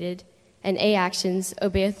motivated. And A, actions,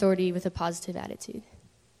 obey authority with a positive attitude.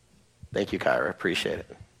 Thank you, Kyra. Appreciate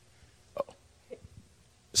it.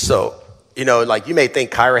 So, you may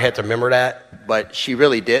think Kyra had to remember that, but she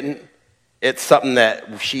really didn't. It's something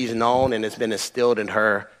that she's known and it's been instilled in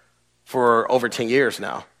her for over 10 years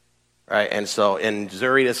now. right? And so, and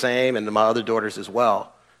Zuri the same, and my other daughters as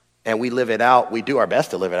well. And we live it out. We do our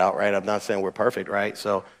best to live it out, right? I'm not saying we're perfect, right?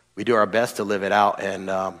 So we do our best to live it out. And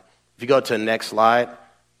if you go to the next slide,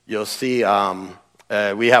 you'll see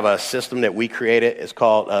we have a system that we created. It's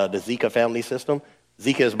called the Zika family system.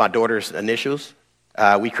 Zika is my daughter's initials.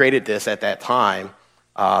 We created this at that time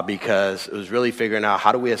because it was really figuring out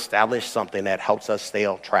how do we establish something that helps us stay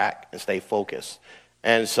on track and stay focused.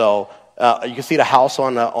 And so you can see the house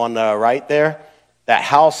on the right there. That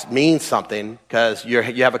house means something because you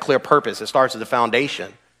have a clear purpose. It starts at the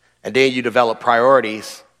foundation, and then you develop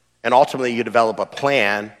priorities, and ultimately you develop a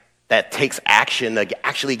plan that takes action to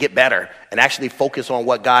actually get better and actually focus on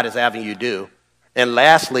what God is having you do. And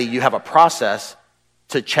lastly, you have a process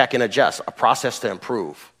to check and adjust, a process to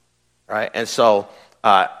improve, right? And so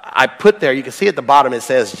I put there, you can see at the bottom it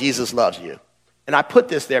says, Jesus loves you. And I put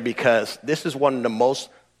this there because this is one of the most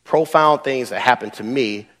profound things that happened to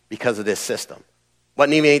me because of this system.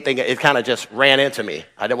 Wasn't even anything, it kind of just ran into me.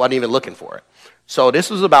 I wasn't even looking for it. So this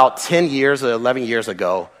was about 10 years or 11 years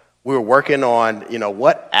ago. We were working on,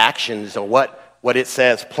 what actions or what it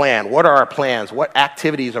says plan. What are our plans? What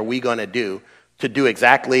activities are we going to do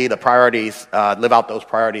exactly the priorities, live out those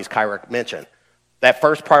priorities Kyra mentioned? That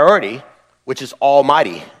first priority, which is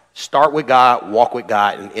almighty, start with God, walk with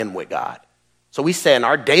God, and end with God. So we say in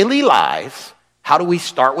our daily lives, how do we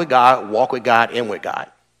start with God, walk with God, end with God?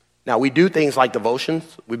 Now, we do things like devotions.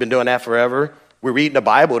 We've been doing that forever. We're reading the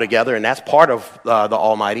Bible together, and that's part of the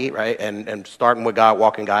Almighty, right? And starting with God,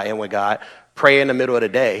 walking God, end with God, pray in the middle of the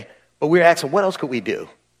day. But we're asking, what else could we do?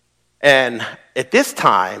 And at this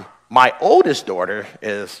time, my oldest daughter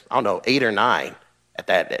is, 8 or 9 at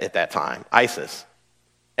that time, Isis.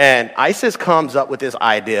 And Isis comes up with this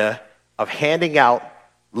idea of handing out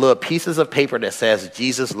little pieces of paper that says,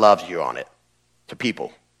 Jesus loves you on it to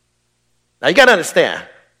people. Now, you got to understand.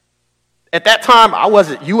 At that time,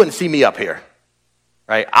 you wouldn't see me up here,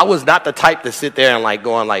 right? I was not the type to sit there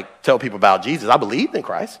and tell people about Jesus. I believed in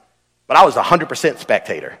Christ, but I was 100%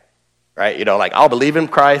 spectator, right? I'll believe in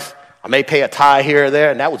Christ. I may pay a tithe here or there,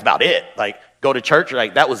 and that was about it. Go to church,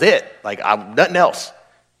 that was it. Nothing else.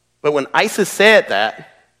 But when Isis said that,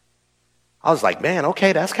 I was like, man,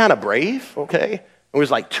 okay, that's kind of brave, okay? It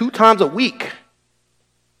was 2 times a week.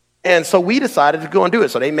 And so we decided to go and do it.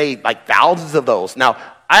 So they made thousands of those. Now,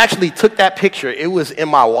 I actually took that picture. It was in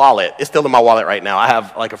my wallet. It's still in my wallet right now. I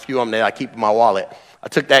have a few of them that I keep in my wallet. I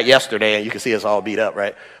took that yesterday, and you can see it's all beat up,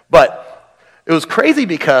 right? But it was crazy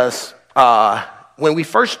because when we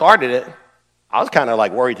first started it, I was kind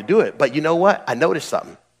of worried to do it. But you know what? I noticed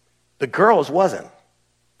something. The girls wasn't.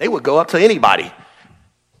 They would go up to anybody.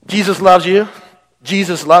 Jesus loves you.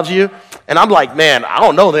 Jesus loves you. And I'm like, man, I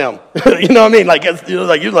don't know them. You know what I mean?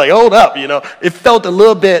 You're hold up, It felt a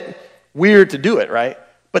little bit weird to do it, right?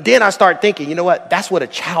 But then I started thinking, you know what? That's what a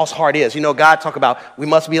child's heart is. God talk about we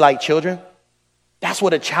must be like children. That's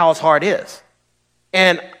what a child's heart is.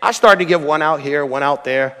 And I started to give one out here, one out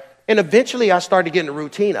there. And eventually I started getting the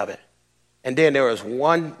routine of it. And then there was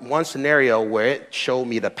one scenario where it showed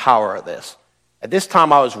me the power of this. At this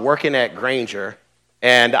time I was working at Granger,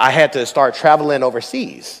 and I had to start traveling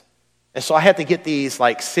overseas. And so I had to get these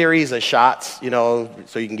series of shots,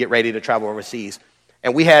 so you can get ready to travel overseas.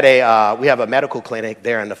 And we have a medical clinic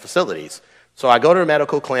there in the facilities. So I go to the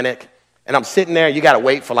medical clinic, and I'm sitting there. You got to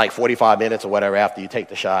wait for 45 minutes or whatever after you take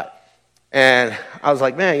the shot. And I was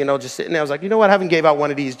like, man, just sitting there. I was like, you know what? I haven't gave out one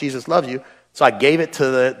of these Jesus loves you. So I gave it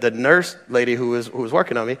to the nurse lady who was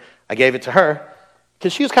working on me. I gave it to her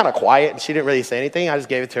because she was kind of quiet and she didn't really say anything. I just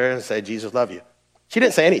gave it to her and said, Jesus love you. She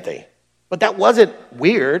didn't say anything. But that wasn't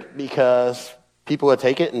weird because people would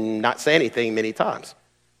take it and not say anything many times.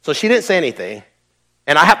 So she didn't say anything.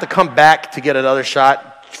 And I have to come back to get another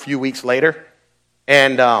shot a few weeks later.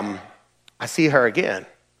 And I see her again.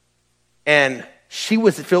 And she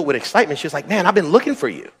was filled with excitement. She was like, man, I've been looking for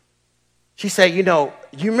you. She said, you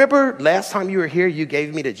remember last time you were here, you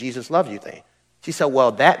gave me the Jesus love you thing. She said,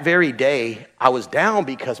 well, that very day, I was down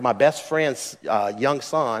because my best friend's young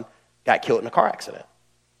son got killed in a car accident.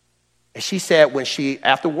 And she said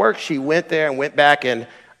after work, she went there and went back and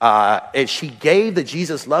she gave the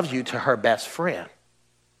Jesus loves you to her best friend.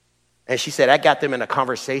 And she said that got them in a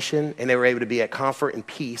conversation, and they were able to be at comfort and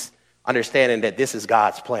peace, understanding that this is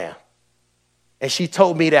God's plan. And she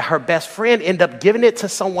told me that her best friend ended up giving it to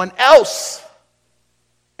someone else.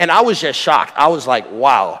 And I was just shocked. I was like,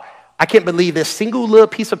 wow, I can't believe this single little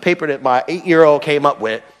piece of paper that my 8-year-old came up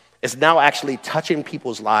with is now actually touching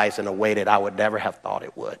people's lives in a way that I would never have thought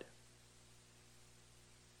it would.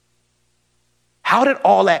 How did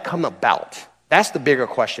all that come about? That's the bigger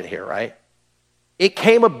question here, right? It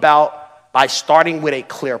came about by starting with a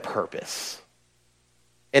clear purpose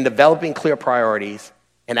and developing clear priorities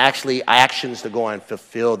and actually actions to go and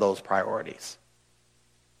fulfill those priorities.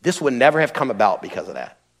 This would never have come about because of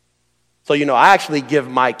that. So, I actually give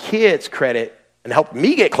my kids credit and help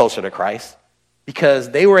me get closer to Christ because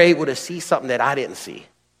they were able to see something that I didn't see.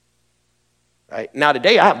 Right? Now,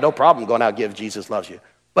 today, I have no problem going out and give Jesus loves you.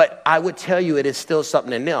 But I would tell you it is still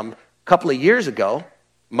something in them. A couple of years ago,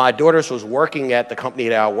 my daughters was working at the company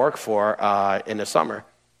that I work for in the summer.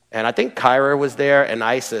 And I think Kyra was there and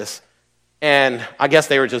Isis. And I guess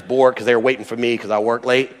they were just bored because they were waiting for me because I worked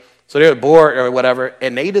late. So they were bored or whatever.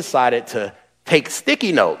 And they decided to take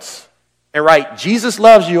sticky notes and write Jesus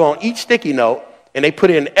loves you on each sticky note. And they put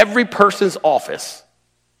it in every person's office.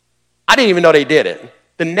 I didn't even know they did it.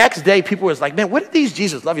 The next day, people was like, man, what did these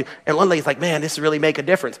Jesus love you? And one lady's like, man, this really make a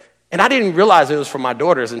difference. And I didn't realize it was for my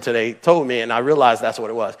daughters until they told me, and I realized that's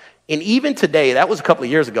what it was. And even today, that was a couple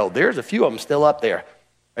of years ago, there's a few of them still up there.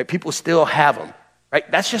 Right? People still have them. Right?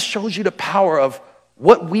 That just shows you the power of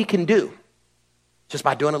what we can do just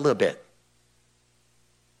by doing a little bit.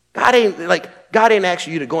 God ain't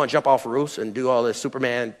asking you to go and jump off roofs and do all this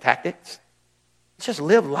Superman tactics. Just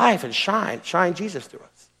live life and shine Jesus through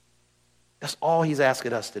us. That's all he's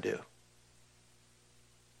asking us to do.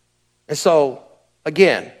 And so,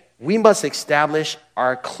 again, we must establish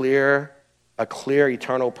a clear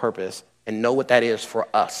eternal purpose and know what that is for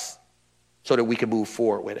us so that we can move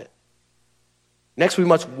forward with it. Next, we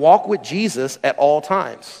must walk with Jesus at all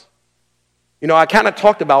times. I kind of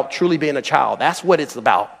talked about truly being a child. That's what it's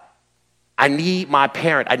about. I need my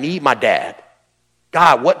parent. I need my dad.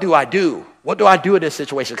 God, what do I do? What do I do in this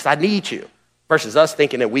situation? Because I need you. Versus us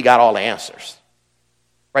thinking that we got all the answers.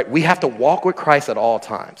 Right? We have to walk with Christ at all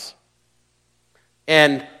times.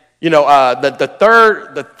 And,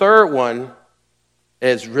 the third one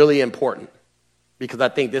is really important because I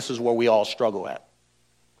think this is where we all struggle at,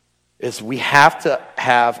 is we have to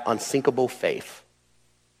have unsinkable faith.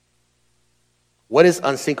 What is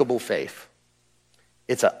unsinkable faith?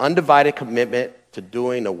 It's an undivided commitment to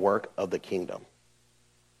doing the work of the kingdom.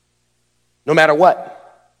 No matter what.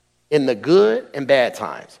 In the good and bad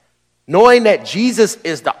times, knowing that Jesus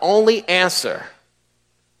is the only answer,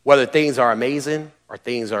 whether things are amazing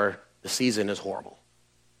or the season is horrible.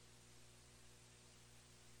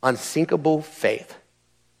 Unsinkable faith.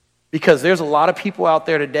 Because there's a lot of people out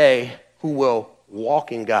there today who will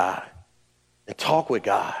walk in God and talk with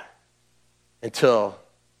God until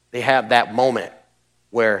they have that moment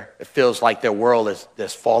where it feels like their world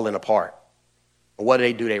is falling apart. And what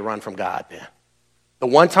do? They run from God then. The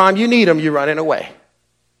one time you need them, you're running away.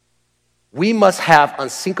 We must have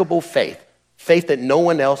unsinkable faith that no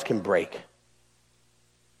one else can break.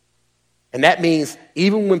 And that means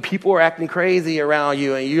even when people are acting crazy around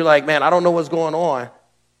you and you're like, man, I don't know what's going on,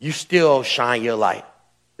 you still shine your light.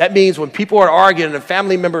 That means when people are arguing and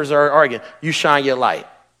family members are arguing, you shine your light.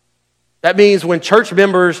 That means when church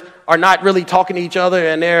members are not really talking to each other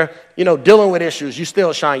and they're, dealing with issues, you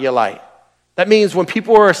still shine your light. That means when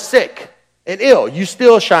people are sick and ill, you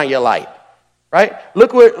still shine your light, right?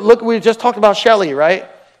 Look, we just talked about Shelly, right?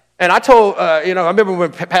 And I told, I remember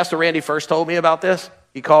when Pastor Randy first told me about this.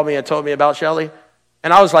 He called me and told me about Shelly.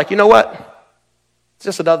 And I was like, you know what? It's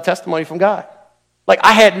just another testimony from God. Like,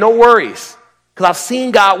 I had no worries because I've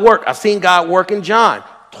seen God work. I've seen God work in John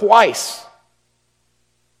twice,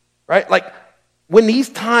 right? Like, when these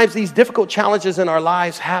times, these difficult challenges in our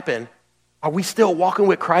lives happen, are we still walking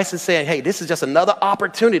with Christ and saying, hey, this is just another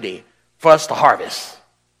opportunity for us to harvest?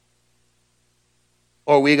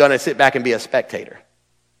 Or are we going to sit back and be a spectator?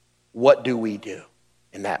 What do we do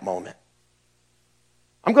in that moment?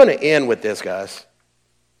 I'm going to end with this, guys.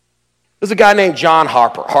 There's a guy named John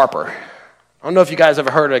Harper. I don't know if you guys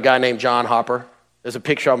ever heard of a guy named John Harper. There's a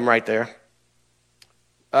picture of him right there.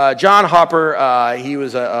 John Harper, he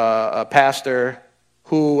was a pastor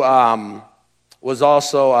who was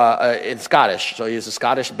also in Scottish. So he was a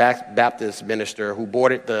Scottish Baptist minister who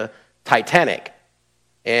boarded the Titanic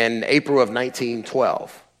in April of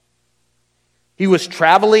 1912. He was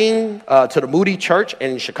traveling to the Moody Church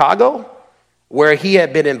in Chicago, where he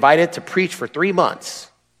had been invited to preach for 3 months.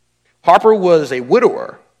 Harper was a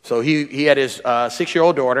widower, so he had his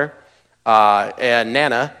 6-year-old daughter, and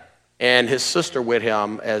Nana, and his sister with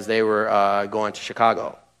him as they were going to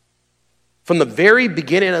Chicago. From the very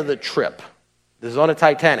beginning of the trip, this is on the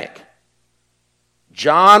Titanic,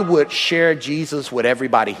 John would share Jesus with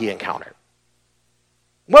everybody he encountered.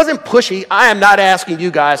 It wasn't pushy. I am not asking you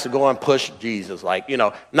guys to go and push Jesus.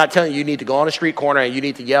 I'm not telling you need to go on a street corner and you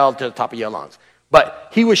need to yell to the top of your lungs. But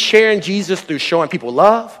he was sharing Jesus through showing people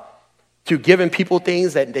love, to giving people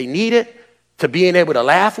things that they needed, to being able to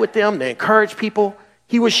laugh with them, to encourage people.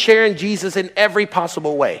 He was sharing Jesus in every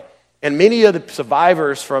possible way. And many of the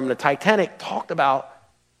survivors from the Titanic talked about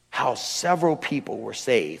how several people were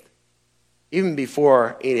saved even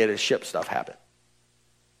before any of the ship stuff happened.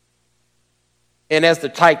 And as the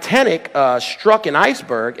Titanic struck an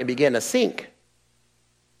iceberg and began to sink,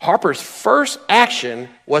 Harper's first action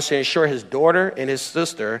was to ensure his daughter and his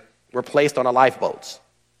sister were placed on the lifeboats.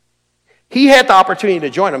 He had the opportunity to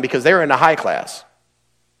join them because they were in the high class.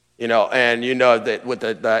 And that with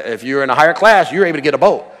if you're in a higher class, you're able to get a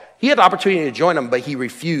boat. He had the opportunity to join them, but he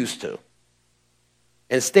refused to.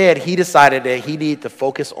 Instead, he decided that he needed to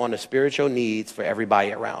focus on the spiritual needs for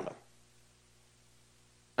everybody around him.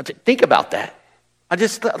 Think about that.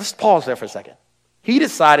 Let's pause there for a second. He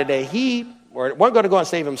decided that he wasn't going to go and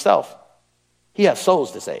save himself. He had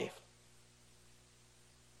souls to save.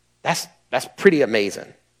 That's pretty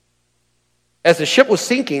amazing. As the ship was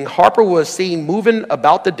sinking, Harper was seen moving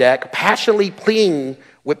about the deck, passionately pleading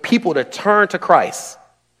with people to turn to Christ.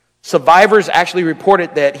 Survivors actually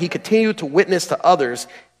reported that he continued to witness to others,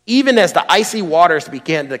 even as the icy waters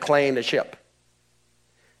began to claim the ship.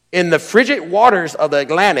 In the frigid waters of the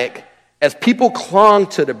Atlantic, as people clung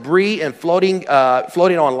to debris and floating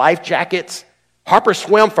on life jackets, Harper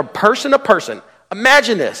swam from person to person.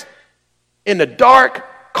 Imagine this. In the dark,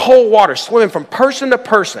 cold water, swimming from person to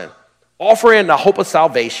person, offering the hope of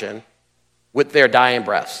salvation with their dying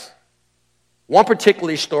breaths. One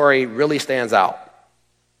particular story really stands out.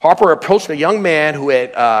 Harper approached a young man who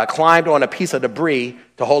had climbed on a piece of debris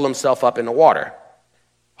to hold himself up in the water.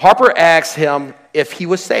 Harper asked him if he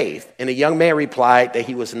was saved, and the young man replied that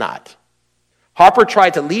he was not. Harper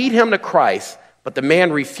tried to lead him to Christ, but the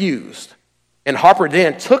man refused. And Harper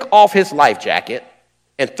then took off his life jacket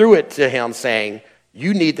and threw it to him, saying,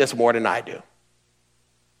 "You need this more than I do."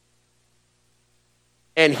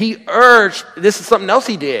 And he urged, this is something else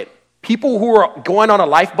he did, people who were going on the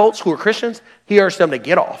lifeboats who were Christians, he urged them to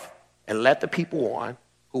get off and let the people on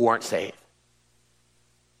who weren't saved.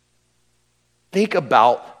 Think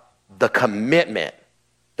about the commitment,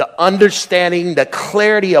 the understanding, the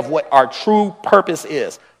clarity of what our true purpose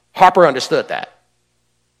is. Harper understood that.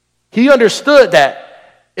 He understood that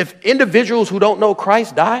if individuals who don't know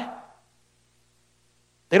Christ die,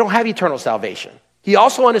 they don't have eternal salvation. He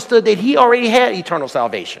also understood that he already had eternal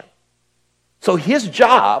salvation. So his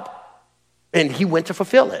job, and he went to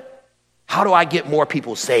fulfill it. How do I get more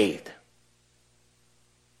people saved?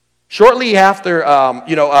 Shortly after,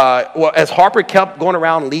 as Harper kept going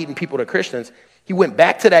around leading people to Christians, he went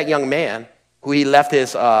back to that young man who he left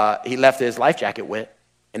his life jacket with,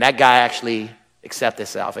 and that guy actually accepted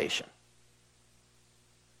salvation.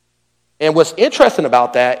 And what's interesting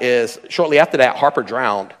about that is shortly after that, Harper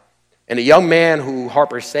drowned, and the young man who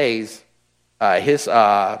Harper saves, his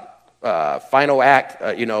final act,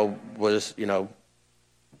 was,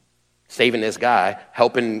 saving this guy,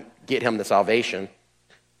 helping get him to salvation.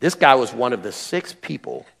 This guy was one of the 6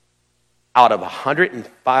 people out of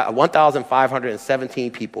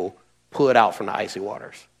 1,517 people pulled out from the icy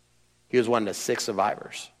waters. He was one of the 6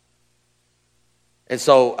 survivors. And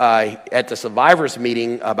so at the survivors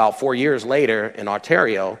meeting about 4 years later in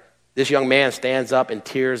Ontario, this young man stands up and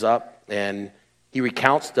tears up, and he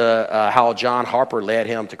recounts how John Harper led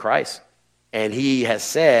him to Christ. And he has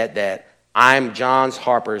said that, "I'm John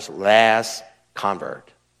Harper's last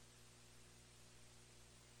convert."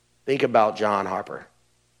 Think about John Harper.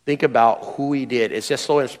 Think about who he did. It's just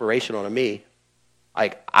so inspirational to me.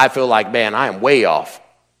 Like, I feel like, man, I am way off,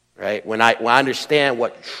 right? When I understand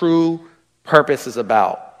what true purpose is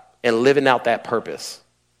about and living out that purpose.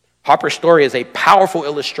 Harper's story is a powerful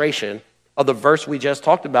illustration of the verse we just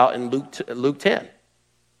talked about in Luke 10,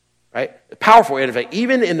 right? Powerful.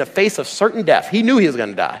 Even in the face of certain death, he knew he was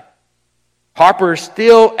going to die. Harper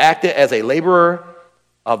still acted as a laborer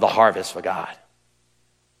of the harvest for God.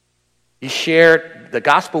 He shared the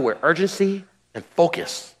gospel with urgency and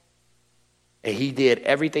focus. And he did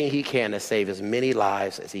everything he can to save as many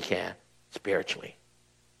lives as he can spiritually.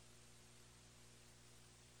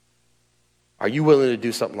 Are you willing to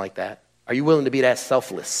do something like that? Are you willing to be that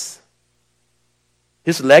selfless?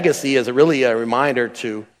 His legacy is really a reminder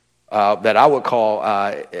to that I would call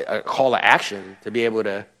a call to action to be able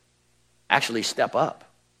to actually step up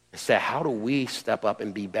and say, how do we step up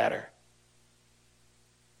and be better?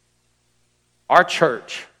 Our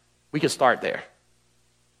church, we can start there.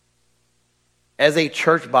 As a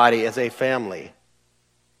church body, as a family,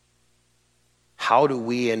 how do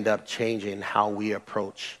we end up changing how we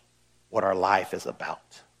approach what our life is about?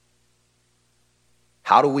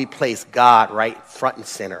 How do we place God right front and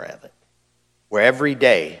center of it? Where every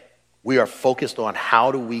day We are focused on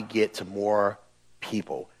how do we get to more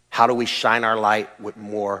people? How do we shine our light with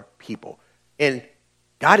more people? And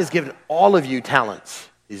God has given all of you talents.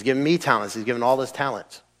 He's given me talents. He's given all his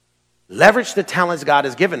talents. Leverage the talents God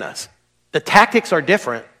has given us. The tactics are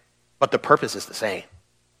different, but the purpose is the same.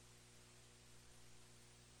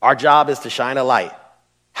 Our job is to shine a light.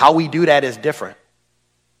 How we do that is different.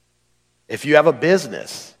 If you have a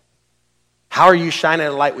business, how are you shining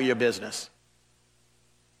a light with your business?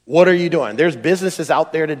 What are you doing? There's businesses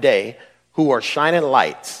out there today who are shining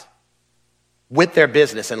lights with their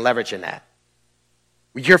business and leveraging that.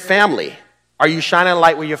 With your family, are you shining a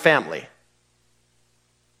light with your family?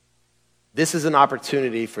 This is an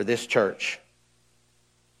opportunity for this church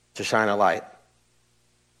to shine a light.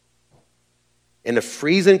 In the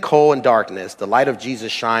freezing cold and darkness, the light of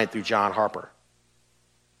Jesus shined through John Harper.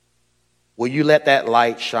 Will you let that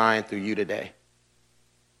light shine through you today?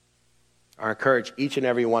 I encourage each and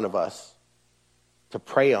every one of us to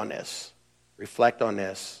pray on this, reflect on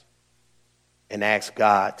this, and ask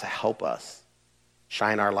God to help us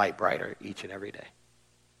shine our light brighter each and every day.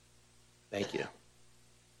 Thank you.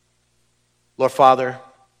 Lord Father,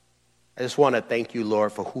 I just want to thank you,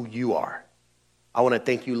 Lord, for who you are. I want to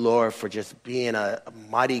thank you, Lord, for just being a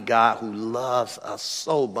mighty God who loves us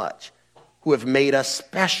so much, who have made us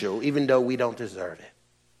special even though we don't deserve it.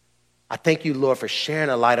 I thank you, Lord, for sharing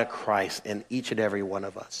the light of Christ in each and every one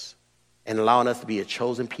of us and allowing us to be a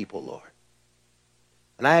chosen people, Lord.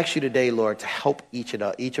 And I ask you today, Lord, to help each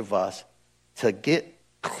of us to get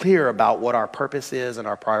clear about what our purpose is and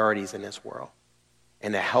our priorities in this world,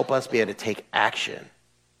 and to help us be able to take action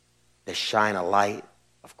to shine a light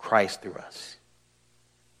of Christ through us.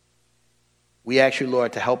 We ask you,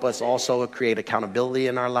 Lord, to help us also create accountability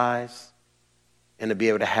in our lives and to be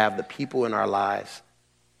able to have the people in our lives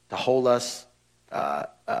to hold us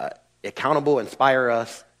accountable, inspire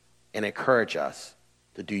us, and encourage us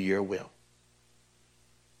to do your will.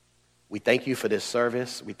 We thank you for this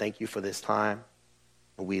service. We thank you for this time.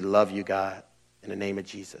 And we love you, God, in the name of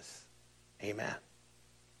Jesus. Amen.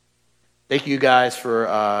 Thank you guys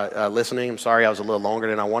for listening. I'm sorry I was a little longer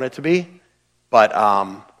than I wanted to be, but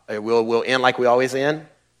we'll end like we always end.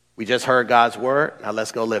 We just heard God's word. Now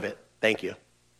let's go live it. Thank you.